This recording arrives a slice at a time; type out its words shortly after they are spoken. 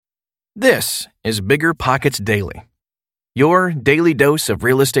This is Bigger Pockets Daily, your daily dose of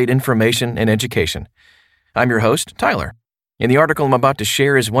real estate information and education. I'm your host, Tyler, and the article I'm about to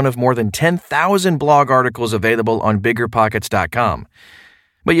share is one of more than 10,000 blog articles available on biggerpockets.com.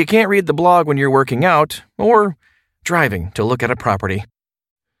 But you can't read the blog when you're working out or driving to look at a property.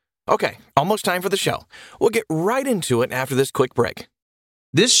 Okay, almost time for the show. We'll get right into it after this quick break.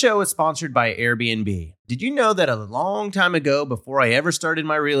 This show is sponsored by Airbnb. Did you know that a long time ago, before I ever started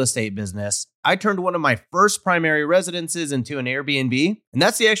my real estate business, I turned one of my first primary residences into an Airbnb? And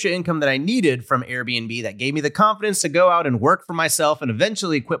that's the extra income that I needed from Airbnb that gave me the confidence to go out and work for myself and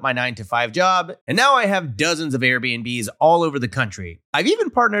eventually quit my 9-to-5 job. And now I have dozens of Airbnbs all over the country. I've even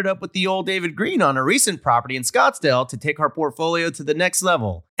partnered up with the old David Green on a recent property in Scottsdale to take our portfolio to the next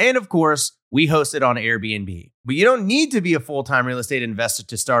level. And of course, we host it on Airbnb. But you don't need to be a full-time real estate investor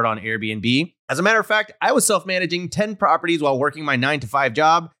to start on Airbnb. As a matter of fact, I was self-managing 10 properties while working my 9-to-5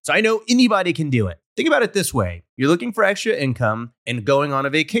 job, so I know anybody can do it. Think about it this way. You're looking for extra income and going on a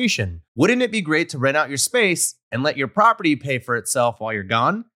vacation. Wouldn't it be great to rent out your space and let your property pay for itself while you're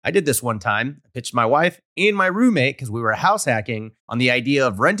gone? I did this one time. I pitched my wife and my roommate, because we were house hacking, on the idea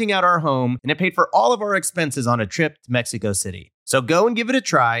of renting out our home, and it paid for all of our expenses on a trip to Mexico City. So go and give it a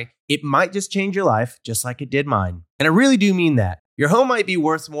try. It might just change your life, just like it did mine. And I really do mean that. Your home might be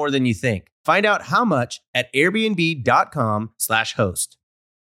worth more than you think. Find out how much at airbnb.com/host.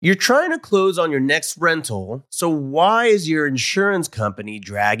 You're trying to close on your next rental, so why is your insurance company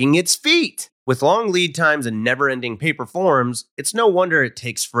dragging its feet? With long lead times and never-ending paper forms, it's no wonder it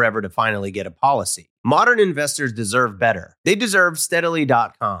takes forever to finally get a policy. Modern investors deserve better. They deserve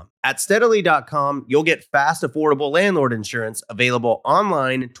Steadily.com. At Steadily.com, you'll get fast, affordable landlord insurance available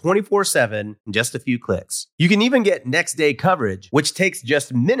online 24/7 in just a few clicks. You can even get next-day coverage, which takes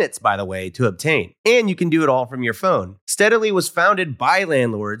just minutes, by the way, to obtain. And you can do it all from your phone. Steadily was founded by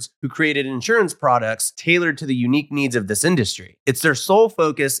landlords who created insurance products tailored to the unique needs of this industry. It's their sole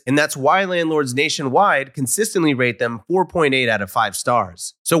focus, and that's why landlords nationwide consistently rate them 4.8 out of 5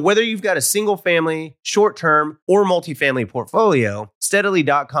 stars. So whether you've got a single-family, short-term, or multifamily portfolio,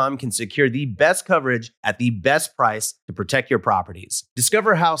 Steadily.com can secure the best coverage at the best price to protect your properties.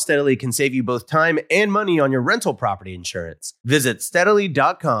 Discover how Steadily can save you both time and money on your rental property insurance. Visit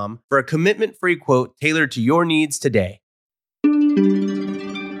Steadily.com for a commitment-free quote tailored to your needs today.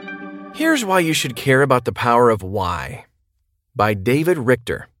 Here's Why You Should Care About the Power of Why by David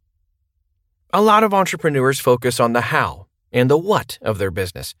Richter. A lot of entrepreneurs focus on the how and the what of their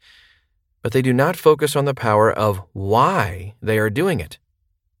business, but they do not focus on the power of why they are doing it.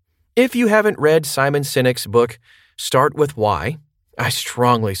 If you haven't read Simon Sinek's book, Start With Why, I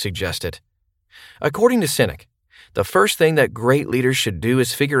strongly suggest it. According to Sinek, the first thing that great leaders should do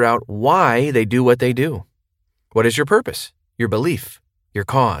is figure out why they do what they do. What is your purpose, your belief, your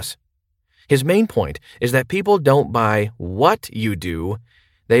cause? His main point is that people don't buy what you do,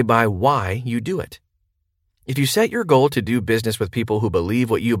 they buy why you do it. If you set your goal to do business with people who believe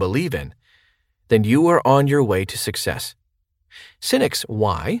what you believe in, then you are on your way to success. Sinek's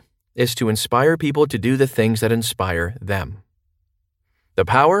why is to inspire people to do the things that inspire them. The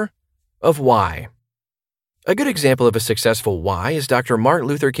power of why. A good example of a successful why is Dr. Martin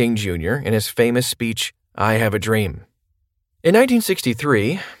Luther King Jr. in his famous speech, I Have a Dream. In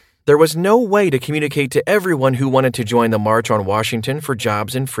 1963, there was no way to communicate to everyone who wanted to join the March on Washington for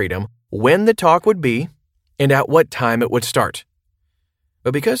Jobs and Freedom when the talk would be and at what time it would start.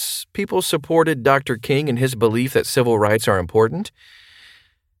 But because people supported Dr. King and his belief that civil rights are important,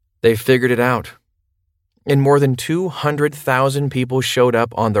 they figured it out. And more than 200,000 people showed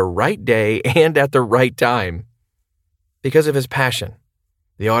up on the right day and at the right time. Because of his passion,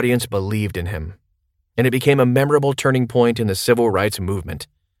 the audience believed in him, and it became a memorable turning point in the civil rights movement.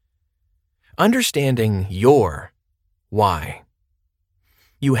 Understanding your why.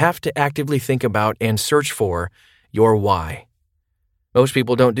 You have to actively think about and search for your why. Most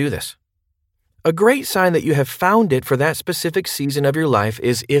people don't do this. A great sign that you have found it for that specific season of your life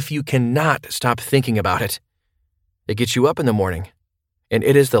is if you cannot stop thinking about it. It gets you up in the morning, and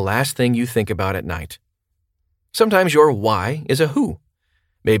it is the last thing you think about at night. Sometimes your why is a who.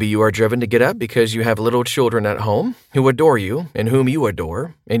 Maybe you are driven to get up because you have little children at home who adore you and whom you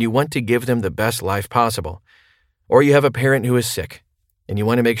adore, and you want to give them the best life possible. Or you have a parent who is sick, and you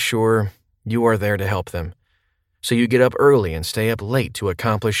want to make sure you are there to help them. So you get up early and stay up late to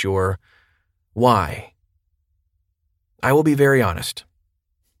accomplish your why. I will be very honest.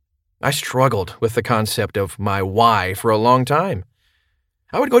 I struggled with the concept of my why for a long time.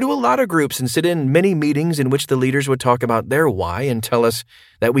 I would go to a lot of groups and sit in many meetings in which the leaders would talk about their why and tell us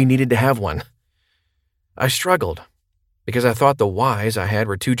that we needed to have one. I struggled, because I thought the whys I had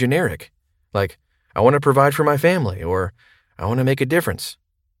were too generic, like I want to provide for my family or I want to make a difference.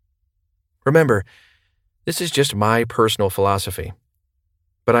 Remember, this is just my personal philosophy,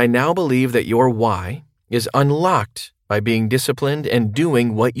 but I now believe that your why is unlocked by being disciplined and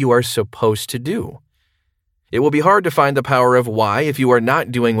doing what you are supposed to do. It will be hard to find the power of why if you are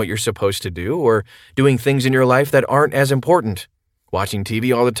not doing what you're supposed to do or doing things in your life that aren't as important. Watching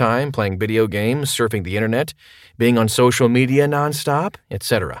TV all the time, playing video games, surfing the internet, being on social media nonstop,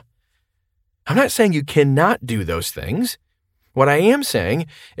 etc. I'm not saying you cannot do those things. What I am saying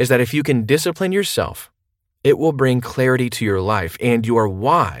is that if you can discipline yourself, it will bring clarity to your life, and your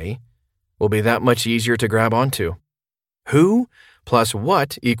why will be that much easier to grab onto. Who plus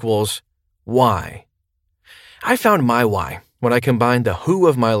what equals why. I found my why when I combined the who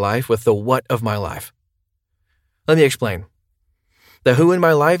of my life with the what of my life. Let me explain. The who in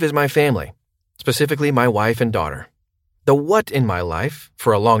my life is my family, specifically my wife and daughter. The what in my life,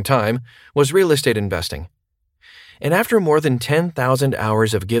 for a long time, was real estate investing. And after more than 10,000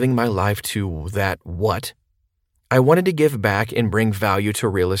 hours of giving my life to that what, I wanted to give back and bring value to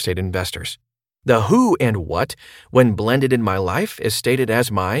real estate investors. The who and what, when blended in my life, is stated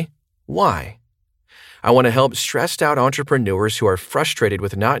as my why. I want to help stressed out entrepreneurs who are frustrated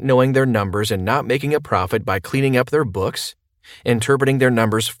with not knowing their numbers and not making a profit by cleaning up their books, interpreting their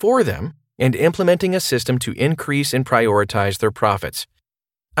numbers for them, and implementing a system to increase and prioritize their profits.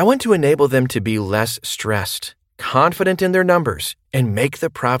 I want to enable them to be less stressed, confident in their numbers, and make the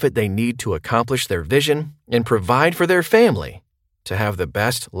profit they need to accomplish their vision and provide for their family to have the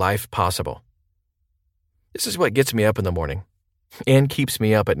best life possible. This is what gets me up in the morning and keeps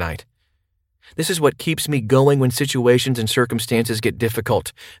me up at night. This is what keeps me going when situations and circumstances get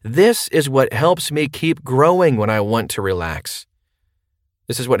difficult. This is what helps me keep growing when I want to relax.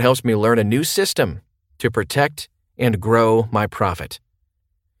 This is what helps me learn a new system to protect and grow my profit.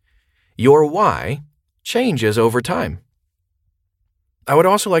 Your why changes over time. I would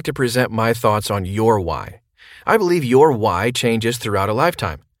also like to present my thoughts on your why. I believe your why changes throughout a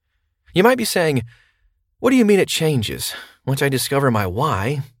lifetime. You might be saying, what do you mean it changes? Once I discover my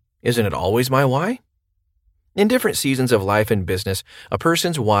why, isn't it always my why? In different seasons of life and business, a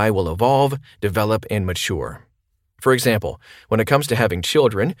person's why will evolve, develop, and mature. For example, when it comes to having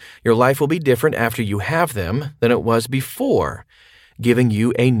children, your life will be different after you have them than it was before, giving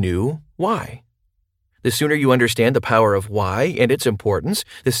you a new why. The sooner you understand the power of why and its importance,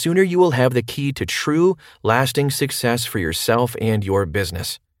 the sooner you will have the key to true, lasting success for yourself and your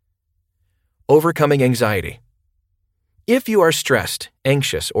business. Overcoming anxiety. If you are stressed,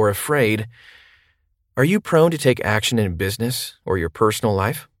 anxious, or afraid, are you prone to take action in business or your personal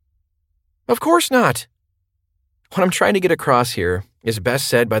life? Of course not. What I'm trying to get across here is best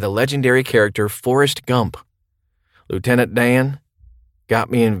said by the legendary character Forrest Gump. Lieutenant Dan got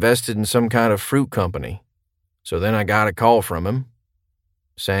me invested in some kind of fruit company, so then I got a call from him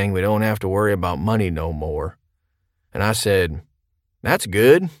saying we don't have to worry about money no more. And I said, that's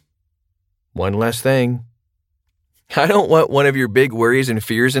good. One less thing. I don't want one of your big worries and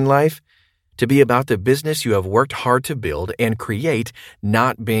fears in life to be about the business you have worked hard to build and create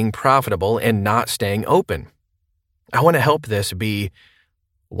not being profitable and not staying open. I want to help this be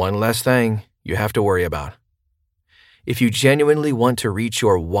one less thing you have to worry about. If you genuinely want to reach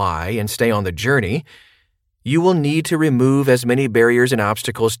your why and stay on the journey, you will need to remove as many barriers and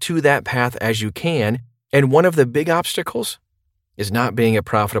obstacles to that path as you can, and one of the big obstacles is not being a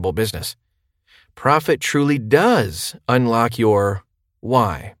profitable business. Profit truly does unlock your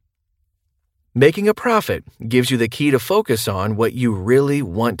why. Making a profit gives you the key to focus on what you really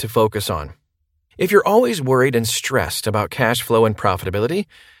want to focus on. If you're always worried and stressed about cash flow and profitability,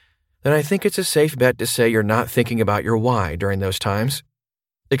 then I think it's a safe bet to say you're not thinking about your why during those times,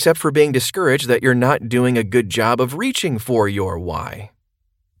 except for being discouraged that you're not doing a good job of reaching for your why.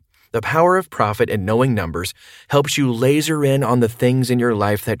 The power of profit and knowing numbers helps you laser in on the things in your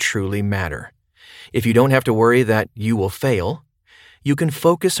life that truly matter. If you don't have to worry that you will fail, you can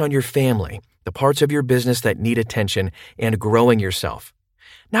focus on your family, the parts of your business that need attention, and growing yourself,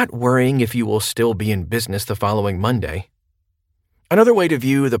 not worrying if you will still be in business the following Monday. Another way to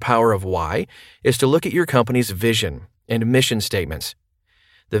view the power of why is to look at your company's vision and mission statements.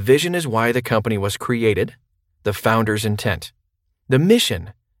 The vision is why the company was created, the founder's intent. The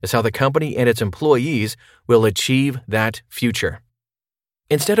mission is how the company and its employees will achieve that future.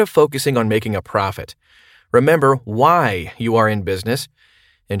 Instead of focusing on making a profit, remember why you are in business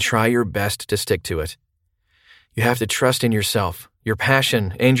and try your best to stick to it. You have to trust in yourself, your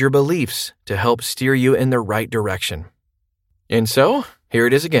passion, and your beliefs to help steer you in the right direction. And so, here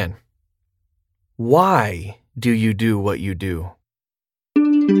it is again. Why do you do what you do?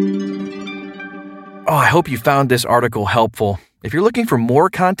 Oh, I hope you found this article helpful. If you're looking for more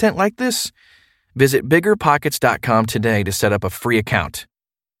content like this, visit biggerpockets.com today to set up a free account.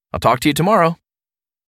 I'll talk to you tomorrow.